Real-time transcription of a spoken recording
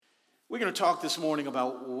We're going to talk this morning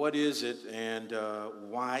about what is it and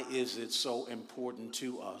why is it so important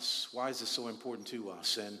to us? Why is it so important to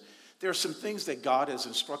us? And there are some things that God has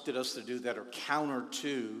instructed us to do that are counter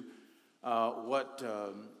to what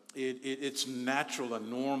it's natural and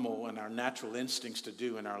normal and our natural instincts to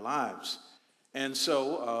do in our lives. And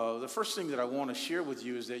so the first thing that I want to share with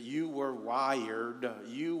you is that you were wired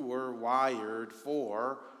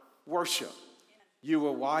for worship. You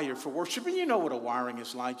were wired for worship, and you know what a wiring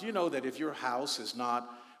is like. You know that if your house is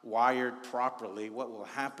not wired properly, what will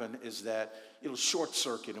happen is that it'll short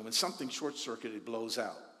circuit, and when something short circuit, it blows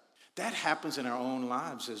out. That happens in our own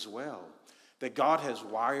lives as well, that God has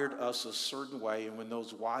wired us a certain way, and when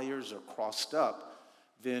those wires are crossed up,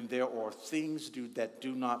 then there are things that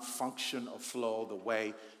do not function or flow the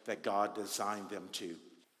way that God designed them to.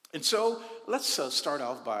 And so let's start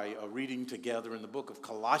off by reading together in the book of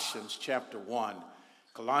Colossians chapter 1.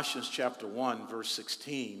 Colossians chapter 1, verse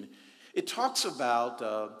 16. It talks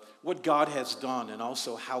about what God has done and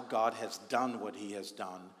also how God has done what he has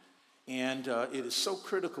done. And it is so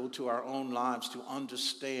critical to our own lives to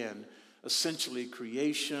understand essentially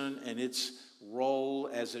creation and its role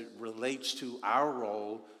as it relates to our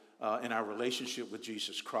role in our relationship with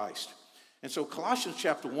Jesus Christ. And so Colossians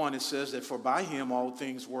chapter 1, it says that for by him all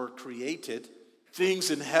things were created, things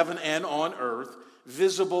in heaven and on earth,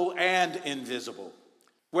 visible and invisible.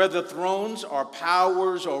 Whether thrones or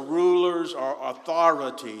powers or rulers or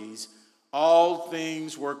authorities, all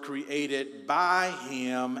things were created by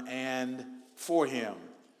him and for him.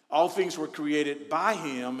 All things were created by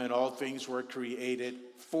him and all things were created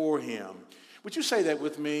for him. Would you say that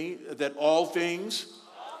with me, that all things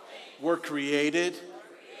were created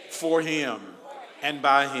for him and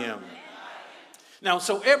by him? Now,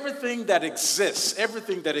 so everything that exists,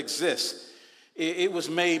 it was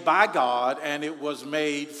made by God and it was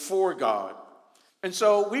made for God. And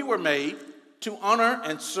so we were made to honor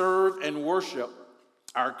and serve and worship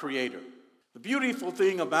our Creator. The beautiful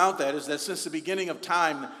thing about that is that since the beginning of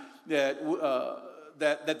time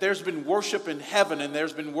that there's been worship in heaven and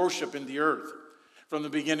there's been worship in the earth. From the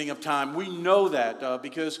beginning of time. We know that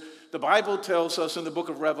because the Bible tells us in the book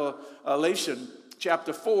of Revelation,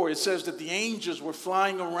 chapter 4, it says that the angels were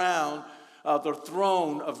flying around the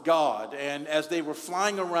throne of God. And as they were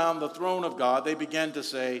flying around the throne of God, they began to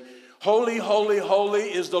say, "Holy, holy, holy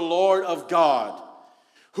is the Lord of God,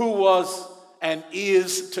 who was and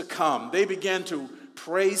is to come." They began to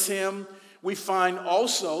praise him. We find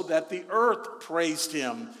also that the earth praised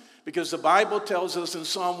him. Because the Bible tells us in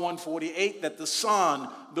Psalm 148 that the sun,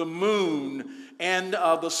 the moon, and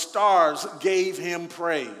the stars gave him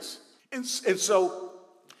praise. And so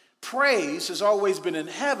praise has always been in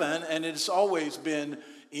heaven and it's always been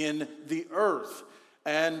in the earth.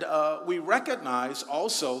 And we recognize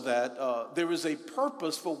also that there is a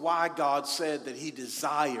purpose for why God said that he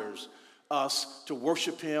desires us to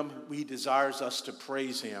worship him. He desires us to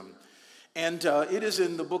praise him. And it is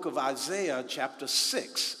in the book of Isaiah, chapter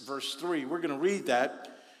 6, verse 3. We're going to read that,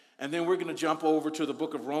 and then we're going to jump over to the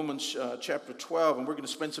book of Romans, chapter 12, and we're going to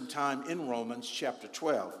spend some time in Romans, chapter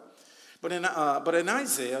 12. But in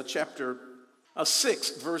Isaiah, chapter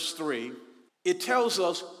 6, verse 3, it tells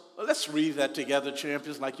us, let's read that together,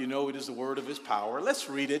 champions, like you know it is the word of his power. Let's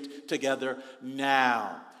read it together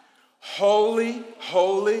now. Holy,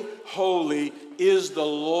 holy, holy is the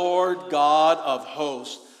Lord God of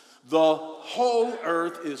hosts. The whole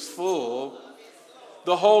earth is full.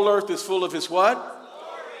 The whole earth is full of his what?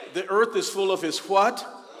 Glory. The earth is full of his what?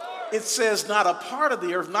 Glory. It says not a part of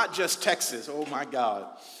the earth, not just Texas. Oh my God.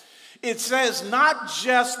 It says not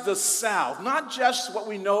just the South, not just what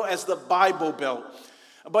we know as the Bible Belt,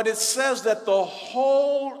 but it says that the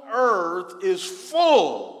whole earth is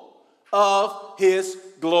full of his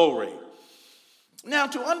glory. Now,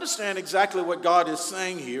 to understand exactly what God is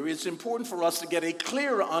saying here, it's important for us to get a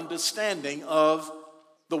clearer understanding of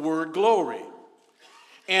the word glory.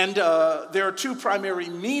 And there are two primary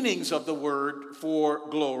meanings of the word for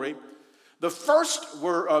glory. The first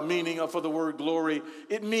meaning for the word glory,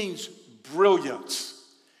 it means brilliance.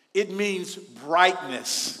 It means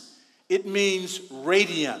brightness. It means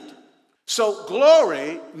radiant. So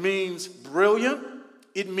glory means brilliant.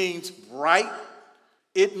 It means bright.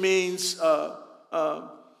 It means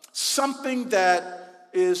something that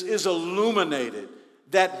is illuminated,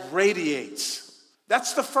 that radiates.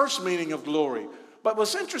 That's the first meaning of glory. But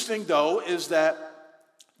what's interesting, though, is that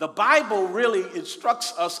the Bible really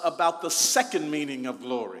instructs us about the second meaning of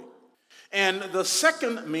glory. And the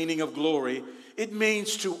second meaning of glory, it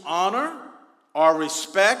means to honor or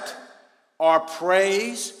respect or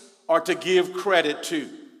praise or to give credit to.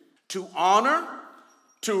 To honor,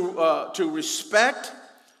 to respect,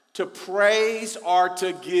 to praise or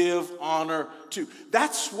to give honor to.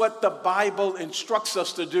 That's what the Bible instructs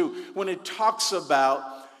us to do when it talks about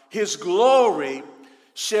his glory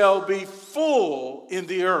shall be full in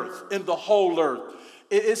the earth, in the whole earth.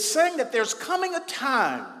 It's saying that there's coming a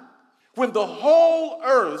time when the whole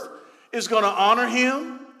earth is going to honor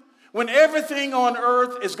him, when everything on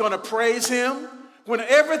earth is going to praise him, when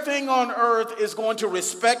everything on earth is going to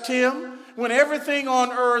respect him, when everything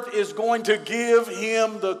on earth is going to give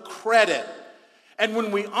him the credit. And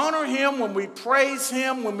when we honor him, when we praise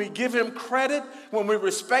him, when we give him credit, when we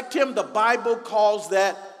respect him, the Bible calls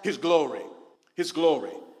that his glory. His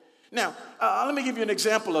glory. Now, let me give you an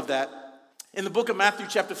example of that. In the book of Matthew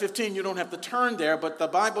chapter 15, you don't have to turn there, but the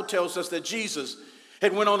Bible tells us that Jesus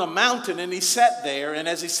had went on a mountain and he sat there. And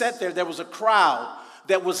as he sat there, there was a crowd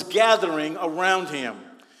that was gathering around him.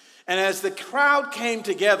 And as the crowd came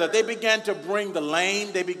together, they began to bring the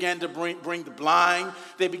lame, they began to bring the blind,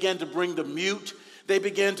 they began to bring the mute, they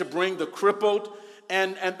began to bring the crippled,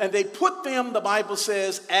 and they put them, the Bible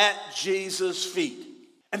says, at Jesus' feet.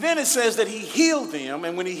 And then it says that he healed them,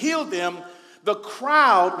 and when he healed them, the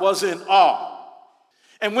crowd was in awe.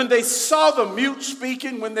 And when they saw the mute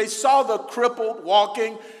speaking, when they saw the crippled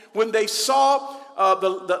walking, when they saw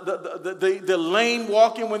the lame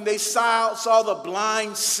walking, when they saw the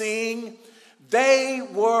blind seeing, they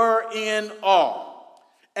were in awe.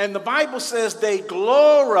 And the Bible says they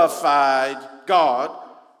glorified God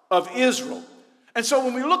of Israel. And so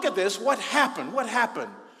when we look at this, what happened? What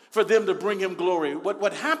happened for them to bring him glory?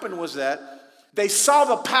 What happened was that they saw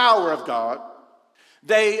the power of God.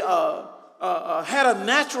 They had a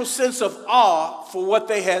natural sense of awe for what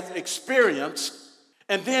they had experienced.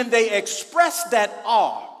 And then they expressed that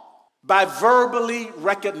awe by verbally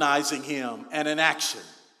recognizing him and in action.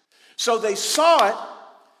 So they saw it,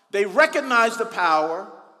 they recognized the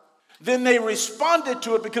power, then they responded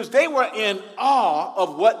to it because they were in awe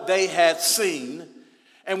of what they had seen.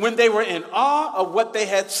 And when they were in awe of what they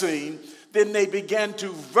had seen, then they began to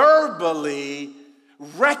verbally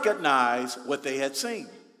recognize what they had seen.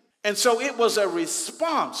 And so it was a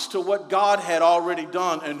response to what God had already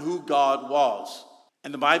done and who God was.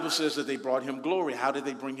 And the Bible says that they brought him glory. How did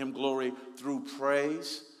they bring him glory? Through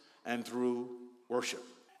praise and through worship.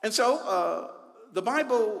 And so the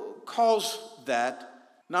Bible calls that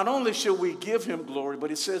not only shall we give him glory, but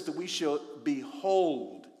it says that we shall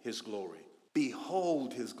behold his glory.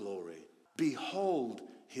 Behold his glory. Behold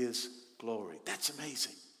his glory. That's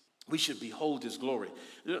amazing. We should behold his glory.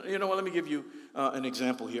 You know what? Let me give you an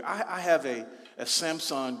example here. I have a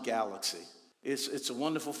Samsung Galaxy. It's a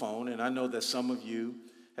wonderful phone, and I know that some of you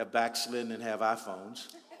have backslidden and have iPhones.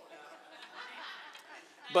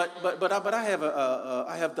 But I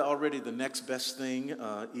have already the next best thing,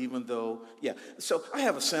 even though, yeah. So I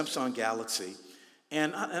have a Samsung Galaxy,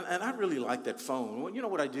 and I really like that phone. Well, you know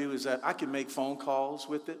what I do is that I can make phone calls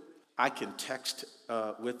with it. I can text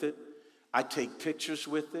with it. I take pictures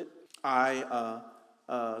with it. I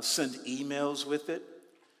send emails with it.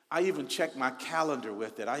 I even check my calendar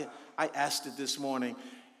with it. I asked it this morning,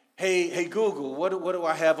 hey Google, what do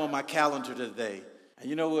I have on my calendar today? And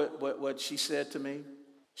you know what she said to me?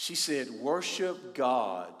 She said, worship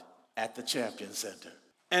God at the Champion Center.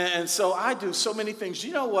 And so I do so many things.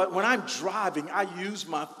 You know what? When I'm driving, I use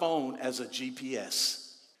my phone as a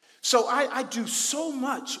GPS. So I do so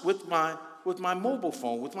much with my mobile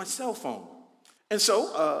phone, with my cell phone. And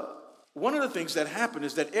so one of the things that happen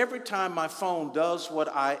is that every time my phone does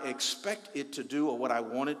what I expect it to do or what I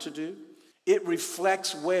want it to do, it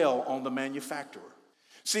reflects well on the manufacturer.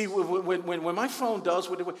 See, when my phone does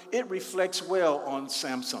what it reflects well on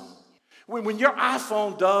Samsung. When your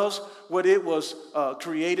iPhone does what it was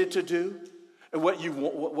created to do, and what you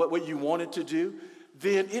want it to do,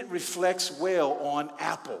 then it reflects well on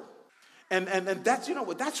Apple. And that's, you know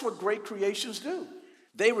what, that's what great creations do.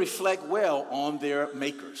 They reflect well on their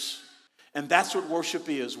makers. And that's what worship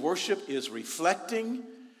is. Worship is reflecting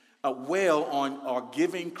well on or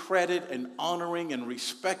giving credit and honoring and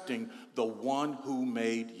respecting the one who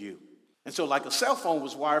made you. And so like a cell phone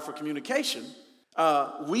was wired for communication,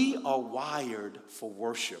 we are wired for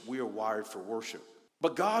worship. We are wired for worship.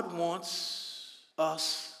 But God wants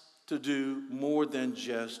us to do more than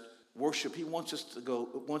just worship. He wants it to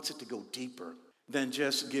go deeper than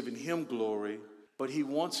just giving him glory, but he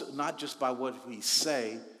wants not just by what we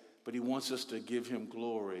say, but he wants us to give him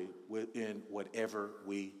glory within whatever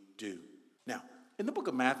we do. Now, in the book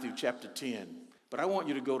of Matthew chapter 10, but I want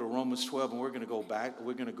you to go to Romans 12, and we're going to go back.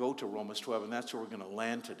 We're going to go to Romans 12, and that's where we're going to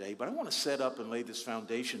land today. But I want to set up and lay this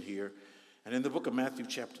foundation here. And in the book of Matthew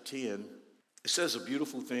chapter 10, it says a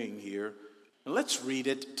beautiful thing here. And let's read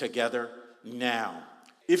it together now.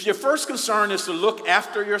 If your first concern is to look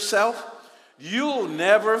after yourself, you'll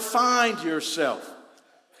never find yourself.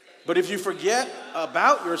 But if you forget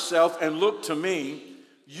about yourself and look to me,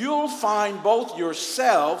 you'll find both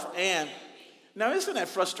yourself and... Now, isn't that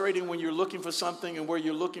frustrating when you're looking for something and where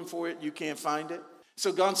you're looking for it, you can't find it?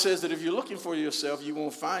 So God says that if you're looking for yourself, you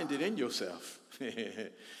won't find it in yourself.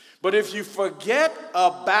 But if you forget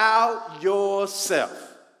about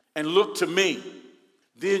yourself and look to me,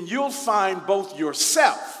 then you'll find both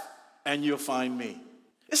yourself and you'll find me.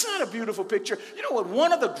 Isn't that a beautiful picture? You know what?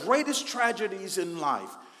 One of the greatest tragedies in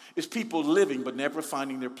life is people living but never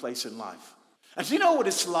finding their place in life. And do you know what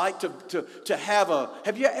it's like to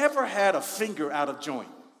have you ever had a finger out of joint?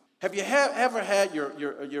 Have you ever had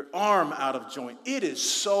your arm out of joint? It is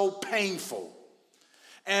so painful.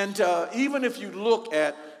 And even if you look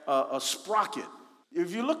at a sprocket,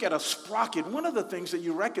 if you look at a sprocket, one of the things that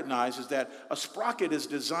you recognize is that a sprocket is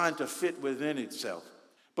designed to fit within itself.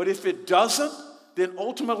 But if it doesn't, then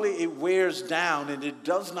ultimately it wears down and it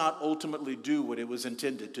does not ultimately do what it was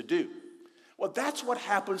intended to do. Well, that's what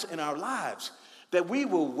happens in our lives, that we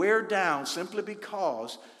will wear down simply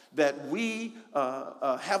because that we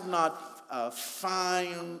have not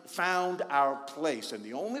found our place. And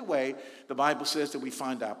the only way the Bible says that we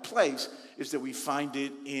find our place is that we find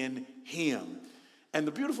it in Him. And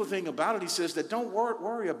the beautiful thing about it, he says that don't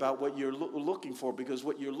worry about what you're looking for, because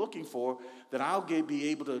what you're looking for, that I'll be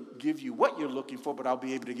able to give you what you're looking for, but I'll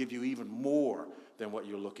be able to give you even more than what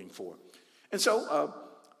you're looking for. And so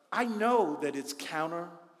I know that it's counter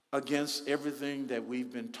against everything that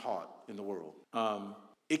we've been taught in the world.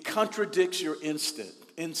 It contradicts your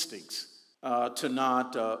instincts to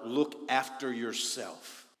not look after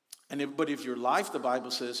yourself. But if your life, the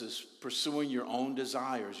Bible says, is pursuing your own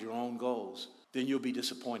desires, your own goals, then you'll be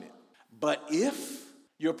disappointed. But if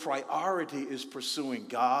your priority is pursuing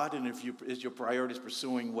God, and if your priority is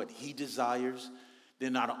pursuing what He desires,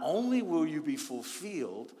 then not only will you be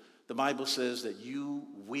fulfilled, the Bible says that you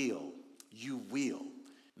will.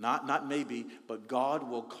 Not maybe, but God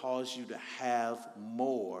will cause you to have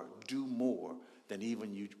more, do more than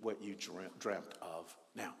even what you dreamt of.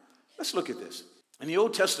 Now, let's look at this. In the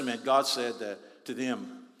Old Testament, God said that to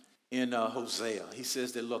them in Hosea, He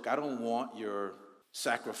says that, look, I don't want your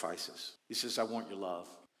sacrifices. He says, I want your love.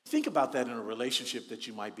 Think about that in a relationship that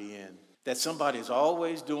you might be in, that somebody is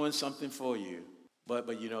always doing something for you,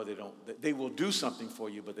 but you know they will do something for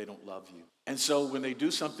you, but they don't love you. And so when they do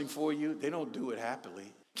something for you, they don't do it happily.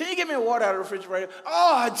 Can you get me a water out of the refrigerator?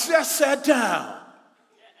 Oh, I just sat down.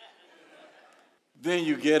 Then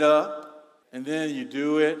you get up, and then you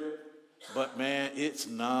do it, but man, it's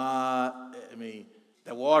not,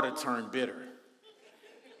 the water turned bitter.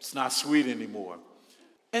 It's not sweet anymore.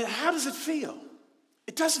 And how does it feel?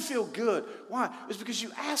 It doesn't feel good. Why? It's because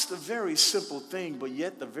you asked a very simple thing, but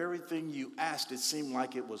yet the very thing you asked, it seemed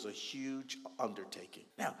like it was a huge undertaking.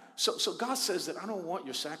 Now, so God says that I don't want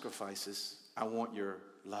your sacrifices, I want your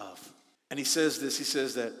love. And He says this, He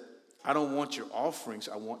says that I don't want your offerings,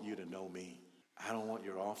 I want you to know me. I don't want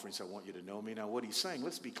your offerings, I want you to know me. Now, what He's saying,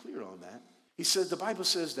 let's be clear on that. He says, the Bible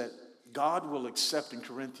says that God will accept in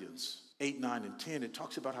Corinthians 8, 9, and 10, it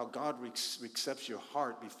talks about how God accepts your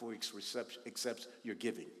heart before He accepts your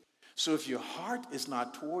giving. So if your heart is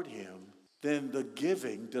not toward Him, then the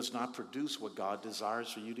giving does not produce what God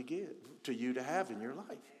desires for you to give, to you to have in your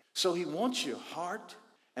life. So He wants your heart,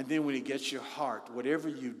 and then when He gets your heart, whatever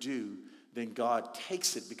you do, then God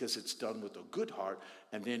takes it because it's done with a good heart,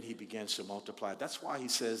 and then He begins to multiply. That's why He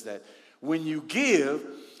says that when you give,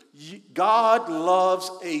 God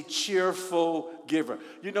loves a cheerful giver.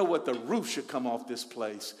 You know what? The roof should come off this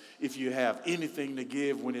place if you have anything to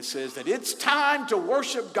give when it says that it's time to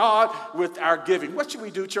worship God with our giving. What should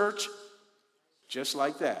we do, church? Just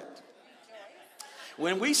like that.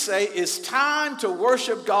 When we say it's time to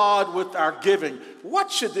worship God with our giving,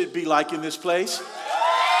 what should it be like in this place?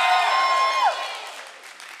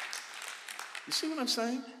 You see what I'm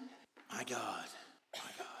saying? My God.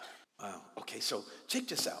 Wow. Okay, so check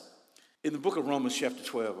this out. In the book of Romans chapter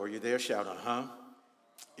 12, are you there? Shout out,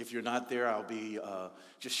 If you're not there, I'll be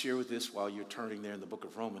just share with this while you're turning there in the book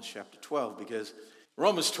of Romans chapter 12, because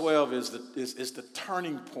Romans 12 is the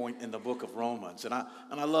turning point in the book of Romans. And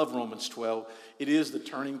I love Romans 12. It is the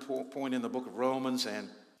turning point in the book of Romans. And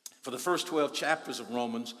for the first 12 chapters of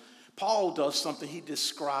Romans, Paul does something. He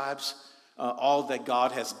describes all that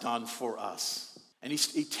God has done for us. And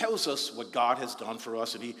he tells us what God has done for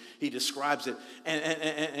us, and he describes it.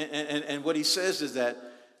 And what he says is that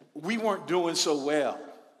we weren't doing so well.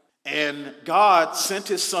 And God sent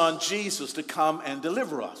His Son, Jesus, to come and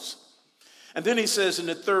deliver us. And then he says in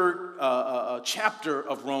the third chapter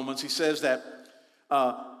of Romans, he says that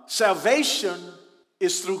Salvation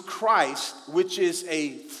is through Christ, which is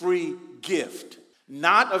a free gift,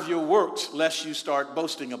 not of your works, lest you start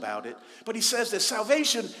boasting about it. But he says that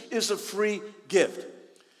salvation is a free gift.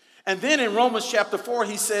 And then in Romans chapter 4,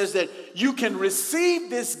 he says that you can receive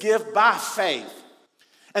this gift by faith.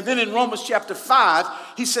 And then in Romans chapter 5,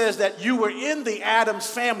 he says that you were in the Adam's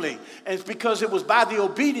family. And it's because it was by the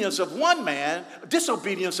disobedience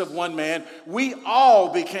of one man, we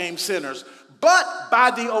all became sinners. But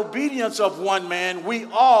by the obedience of one man, we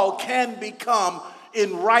all can become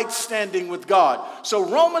in right standing with God. So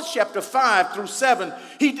Romans chapter 5 through 7,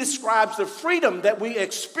 he describes the freedom that we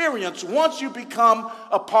experience once you become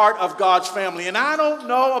a part of God's family. And I don't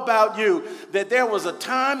know about you, that there was a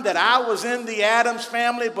time that I was in the Adams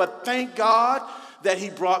family, but thank God that he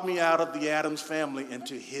brought me out of the Adams family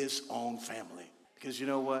into his own family. Because you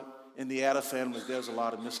know what? In the Adams family, there's a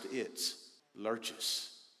lot of Mr. It's, lurches.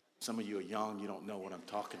 Some of you are young, you don't know what I'm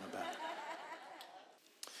talking about.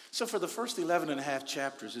 So for the first 11 and a half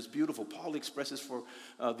chapters, it's beautiful. Paul expresses for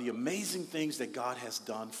the amazing things that God has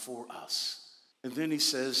done for us. And then he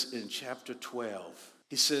says in chapter 12,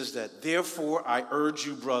 he says that, therefore I urge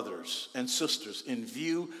you, brothers and sisters, in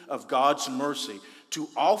view of God's mercy, to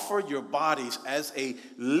offer your bodies as a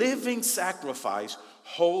living sacrifice,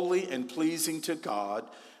 holy and pleasing to God.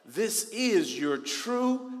 This is your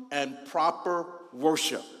true and proper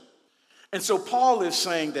worship. And so Paul is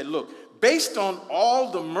saying that, look, based on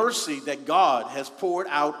all the mercy that God has poured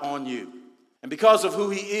out on you, and because of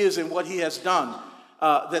who he is and what he has done,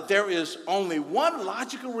 that there is only one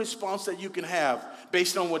logical response that you can have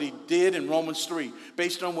based on what he did in Romans 3,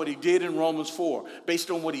 based on what he did in Romans 4, based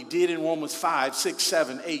on what he did in Romans 5, 6,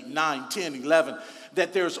 7, 8, 9, 10, 11,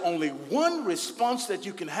 that there's only one response that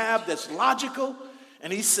you can have that's logical,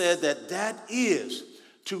 and he said that that is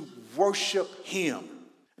to worship him.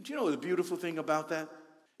 And do you know the beautiful thing about that?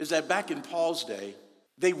 Is that back in Paul's day,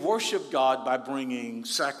 they worshiped God by bringing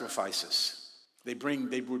sacrifices. They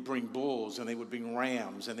would bring bulls, and they would bring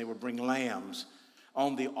rams, and they would bring lambs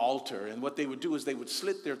on the altar. And what they would do is they would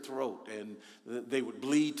slit their throat, and they would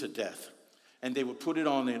bleed to death. And they would put it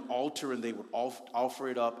on an altar, and they would offer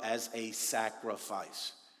it up as a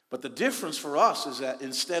sacrifice. But the difference for us is that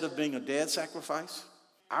instead of being a dead sacrifice,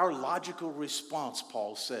 our logical response,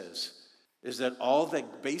 Paul says, is that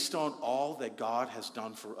based on all that God has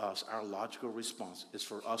done for us, our logical response is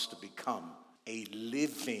for us to become a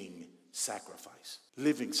living sacrifice.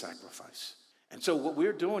 Living sacrifice. And so what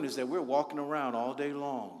we're doing is that we're walking around all day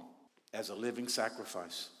long as a living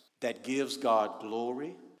sacrifice that gives God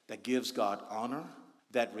glory, that gives God honor,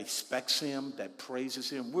 that respects him, that praises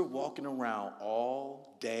him. We're walking around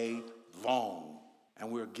all day long,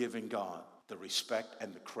 and we're giving God the respect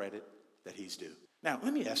and the credit that he's due. Now,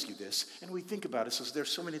 let me ask you this, and we think about it, so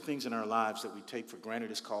there's so many things in our lives that we take for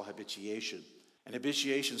granted. It's called habituation. And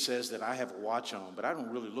habituation says that I have a watch on, but I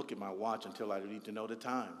don't really look at my watch until I need to know the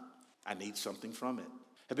time. I need something from it.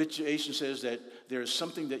 Habituation says that there is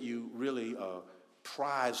something that you really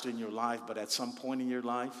prized in your life, but at some point in your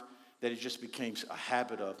life, that it just became a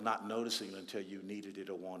habit of not noticing it until you needed it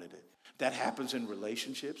or wanted it. That happens in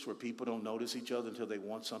relationships where people don't notice each other until they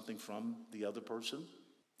want something from the other person.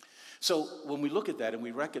 So when we look at that and we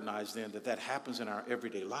recognize then that happens in our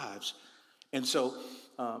everyday lives, and so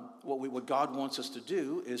what God wants us to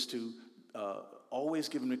do is to always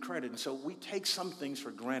give him the credit. And so we take some things for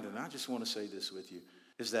granted. And I just want to say this with you,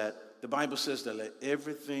 is that the Bible says that let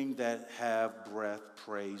everything that have breath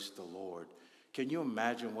praise the Lord. Can you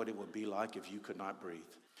imagine what it would be like if you could not breathe?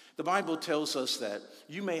 The Bible tells us that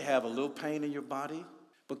you may have a little pain in your body,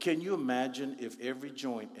 but can you imagine if every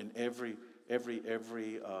joint and every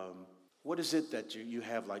what is it that you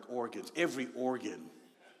have like organs? Every organ,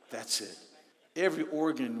 that's it. Every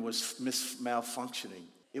organ was malfunctioning.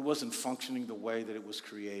 It wasn't functioning the way that it was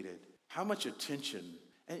created. How much attention.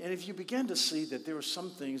 And if you begin to see that there are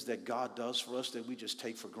some things that God does for us that we just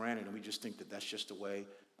take for granted and we just think that that's just the way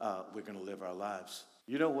we're going to live our lives.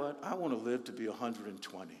 You know what? I want to live to be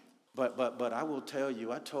 120. But I will tell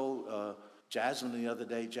you, I told Jasmine the other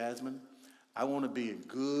day, Jasmine, I want to be in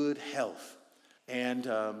good health. And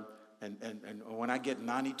when I get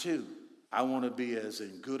 92, I want to be as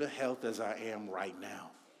in good a health as I am right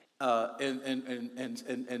now.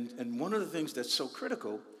 And one of the things that's so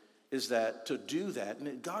critical is that to do that,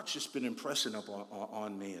 and God's just been impressing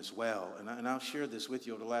on me as well. And I'll share this with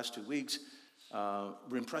you over the last 2 weeks.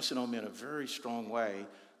 Impressing on me in a very strong way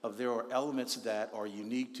of there are elements that are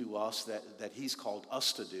unique to us that he's called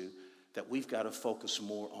us to do that we've got to focus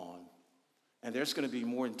more on. And there's going to be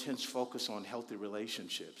more intense focus on healthy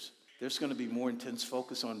relationships. There's going to be more intense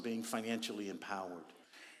focus on being financially empowered.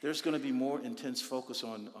 there's going to be more intense focus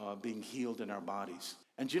on being healed in our bodies.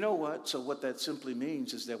 And you know what? So what that simply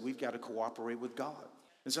means is that we've got to cooperate with God.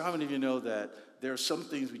 And so how many of you know that there are some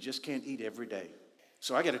things we just can't eat every day?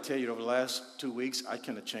 So I got to tell you, over the last 2 weeks, I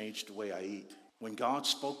kind of changed the way I eat. When God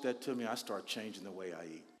spoke that to me, I started changing the way I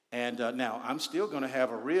eat. And now, I'm still going to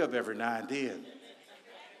have a rib every now and then.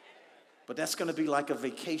 But that's going to be like a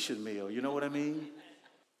vacation meal, you know what I mean?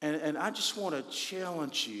 And I just want to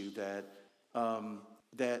challenge you that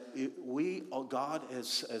God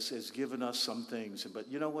has given us some things. But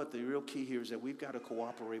you know what? The real key here is that we've got to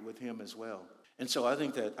cooperate with him as well. And so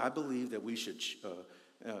I believe that we should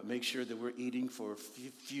make sure that we're eating for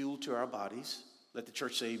fuel to our bodies. Let the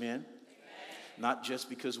church say amen. Not just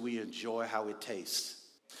because we enjoy how it tastes.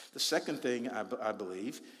 The second thing I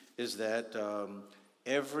believe is that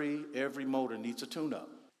every motor needs a tune-up.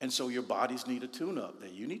 And so your bodies need a tune-up.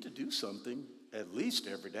 That you need to do something at least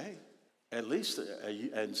every day. At least,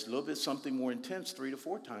 and it's a little bit something more intense 3 to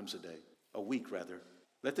 4 times a week rather.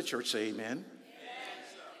 Let the church say amen. Amen.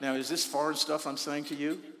 Now, is this foreign stuff I'm saying to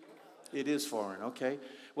you? It is foreign, okay.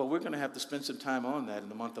 Well, we're going to have to spend some time on that in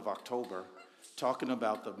the month of October, talking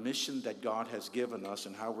about the mission that God has given us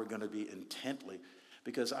and how we're going to be intently.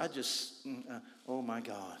 Because oh my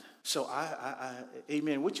God. So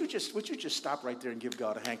amen. Would you just stop right there and give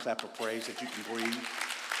God a hand clap of praise that you can breathe,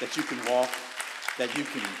 that you can walk, that you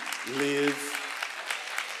can live,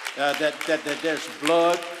 that there's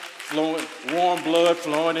blood flowing, warm blood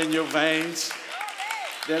flowing in your veins.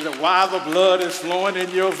 There's while the blood is flowing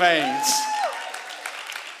in your veins.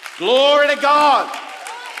 Glory to God.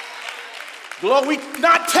 Glory, we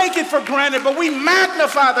not take it for granted, but we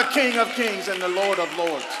magnify the King of Kings and the Lord of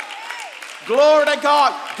Lords. Glory to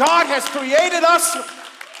God. God has created us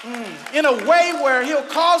in a way where he'll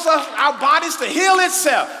cause our bodies to heal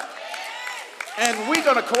itself. And we're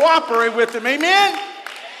going to cooperate with him. Amen?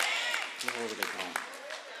 Glory to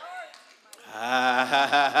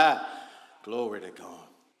God. Glory to God.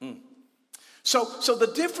 So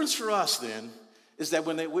the difference for us then is that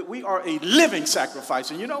when we are a living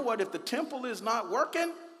sacrifice. And you know what? If the temple is not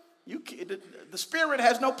working, the spirit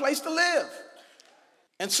has no place to live.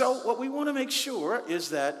 And so what we want to make sure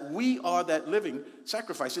is that we are that living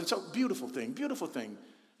sacrifice. And so beautiful thing.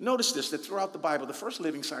 Notice this, that throughout the Bible, the first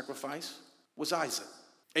living sacrifice was Isaac.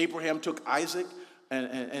 Abraham took Isaac,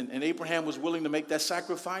 and Abraham was willing to make that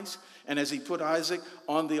sacrifice. And as he put Isaac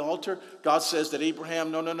on the altar, God says that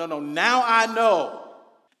Abraham, no, now I know.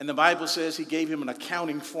 And the Bible says he gave him an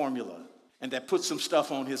accounting formula, and that put some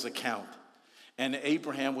stuff on his account. And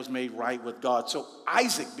Abraham was made right with God. So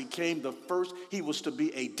Isaac became the first. He was to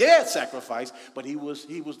be a dead sacrifice, but he was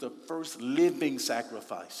the first living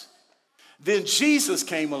sacrifice. Then Jesus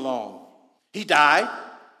came along. He died,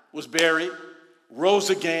 was buried, rose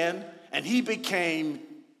again, and he became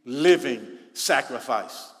living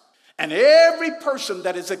sacrifice. And every person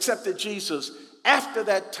that has accepted Jesus after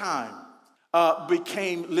that time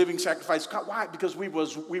became living sacrifice. Why? Because we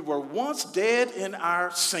were once dead in our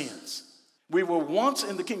sins. We were once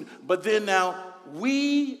in the kingdom, but then now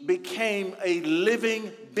we became a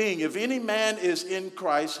living being. If any man is in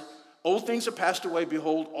Christ, old things are passed away.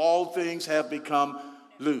 Behold, all things have become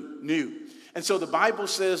new. And so the Bible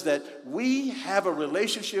says that we have a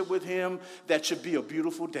relationship with him that should be a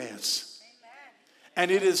beautiful dance.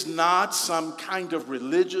 And it is not some kind of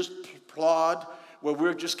religious plod where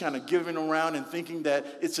we're just kind of giving around and thinking that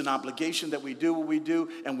it's an obligation that we do what we do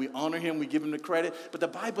and we honor him, we give him the credit. But the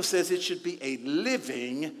Bible says it should be a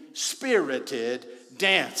living, spirited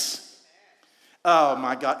dance. Oh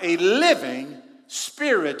my God, a living,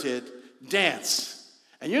 spirited dance.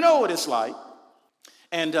 And you know what it's like.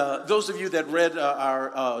 And those of you that read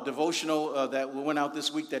our devotional that went out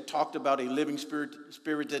this week that talked about a living,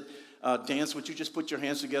 spirited dance, would you just put your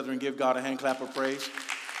hands together and give God a hand clap of praise?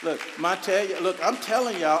 Look, I'm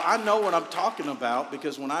telling y'all, I know what I'm talking about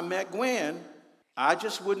because when I met Gwen, I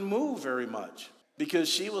just wouldn't move very much because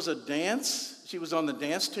she was on the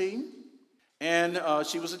dance team, and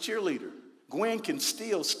she was a cheerleader. Gwen can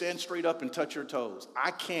still stand straight up and touch her toes. I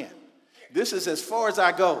can't. This is as far as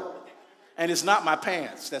I go, and it's not my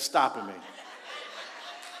pants that's stopping me.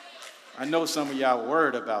 I know some of y'all are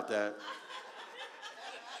worried about that.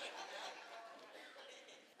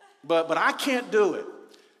 But I can't do it.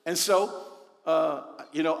 And so,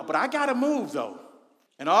 but I got to move, though.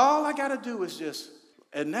 And all I got to do is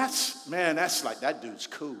that's like, that dude's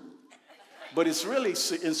cool. But it's really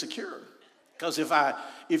insecure. Because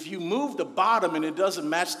if you move the bottom and it doesn't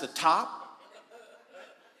match the top,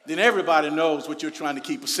 then everybody knows what you're trying to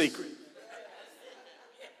keep a secret.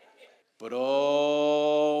 But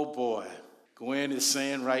oh, boy, Gwen is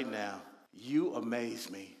saying right now, you amaze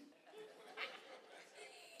me.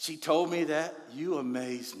 She told me that, you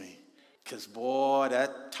amaze me. Because, boy,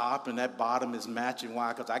 that top and that bottom is matching.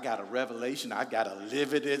 Why? Because I got a revelation. I got a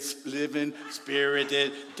living,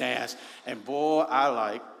 spirited dance. And, boy, I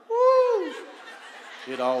like, woo,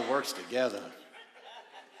 it all works together.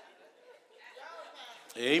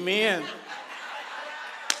 Amen.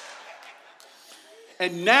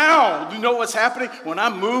 And now, you know what's happening? When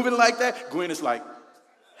I'm moving like that, Gwen is like,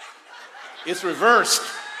 it's reversed,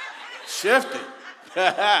 shifted.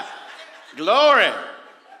 Glory.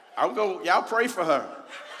 Y'all pray for her.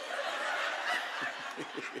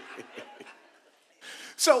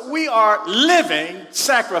 So we are living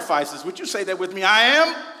sacrifices. Would you say that with me? I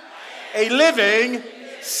am a living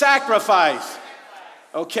sacrifice.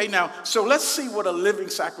 Okay, now, so let's see what a living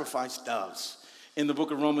sacrifice does. In the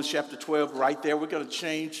book of Romans chapter 12, right there, we're going to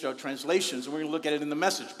change translations, and we're going to look at it in the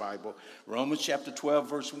Message Bible. Romans chapter 12,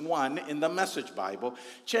 verse 1 in the Message Bible.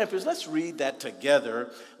 Champions, let's read that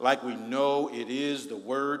together like we know it is the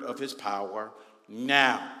word of his power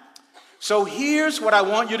now. So here's what I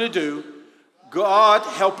want you to do. God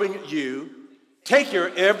helping you. Take your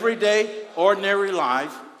everyday, ordinary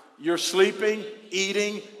life, your sleeping,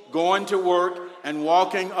 eating, going to work, and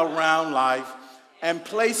walking around life, and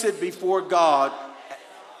place it before God.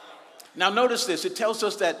 Now notice this. It tells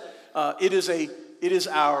us that it is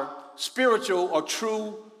our spiritual or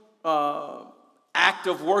true act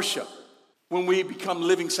of worship when we become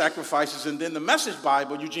living sacrifices. And then the Message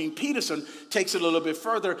Bible, Eugene Peterson, takes it a little bit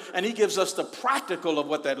further, and he gives us the practical of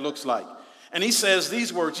what that looks like. And he says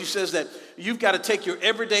these words. He says that you've got to take your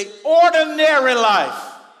everyday, ordinary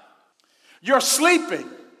life. You're sleeping.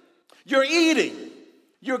 You're eating.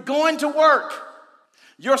 You're going to work.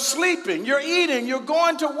 You're sleeping, you're eating, you're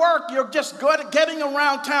going to work, you're just getting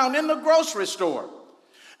around town in the grocery store.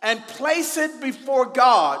 And place it before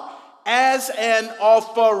God as an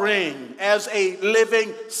offering, as a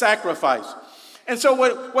living sacrifice. And so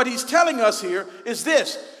what he's telling us here is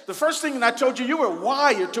this. The first thing, and I told you, you were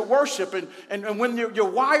wired to worship. And when your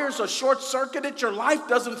wires are short-circuited, your life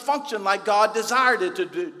doesn't function like God desired it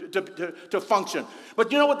to function.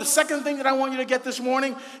 But you know what? The second thing that I want you to get this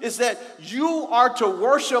morning is that you are to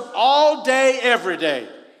worship all day, every day.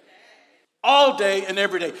 All day and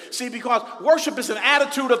every day. See, because worship is an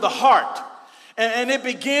attitude of the heart. And it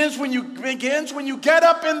begins when you get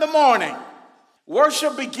up in the morning.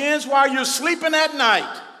 Worship begins while you're sleeping at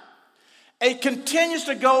night. It continues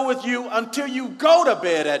to go with you until you go to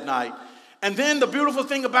bed at night. And then the beautiful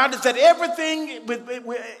thing about it is that everything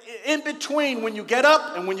in between when you get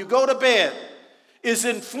up and when you go to bed is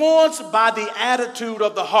influenced by the attitude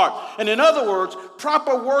of the heart. And in other words,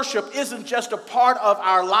 proper worship isn't just a part of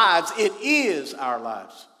our lives, it is our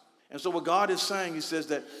lives. And so what God is saying, he says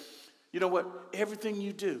that, you know what, everything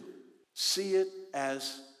you do, see it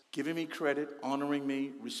as giving me credit, honoring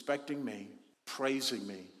me, respecting me, praising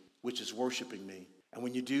me, which is worshiping me. And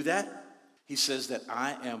when you do that, he says that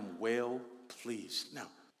I am well pleased. Now,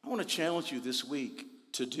 I want to challenge you this week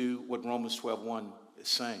to do what Romans 12:1 is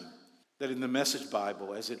saying. That in the Message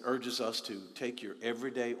Bible, as it urges us to take your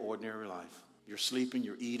everyday, ordinary life, you're sleeping,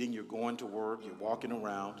 you're eating, you're going to work, you're walking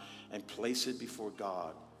around, and place it before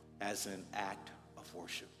God as an act of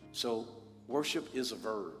worship. So worship is a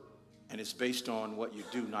verb, and it's based on what you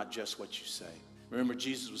do, not just what you say. Remember,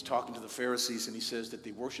 Jesus was talking to the Pharisees, and he says that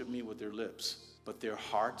they worship me with their lips, but their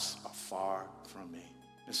hearts are far from me.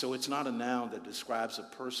 And so it's not a noun that describes a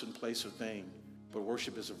person, place, or thing, but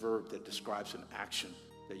worship is a verb that describes an action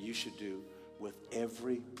that you should do with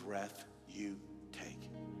every breath you take.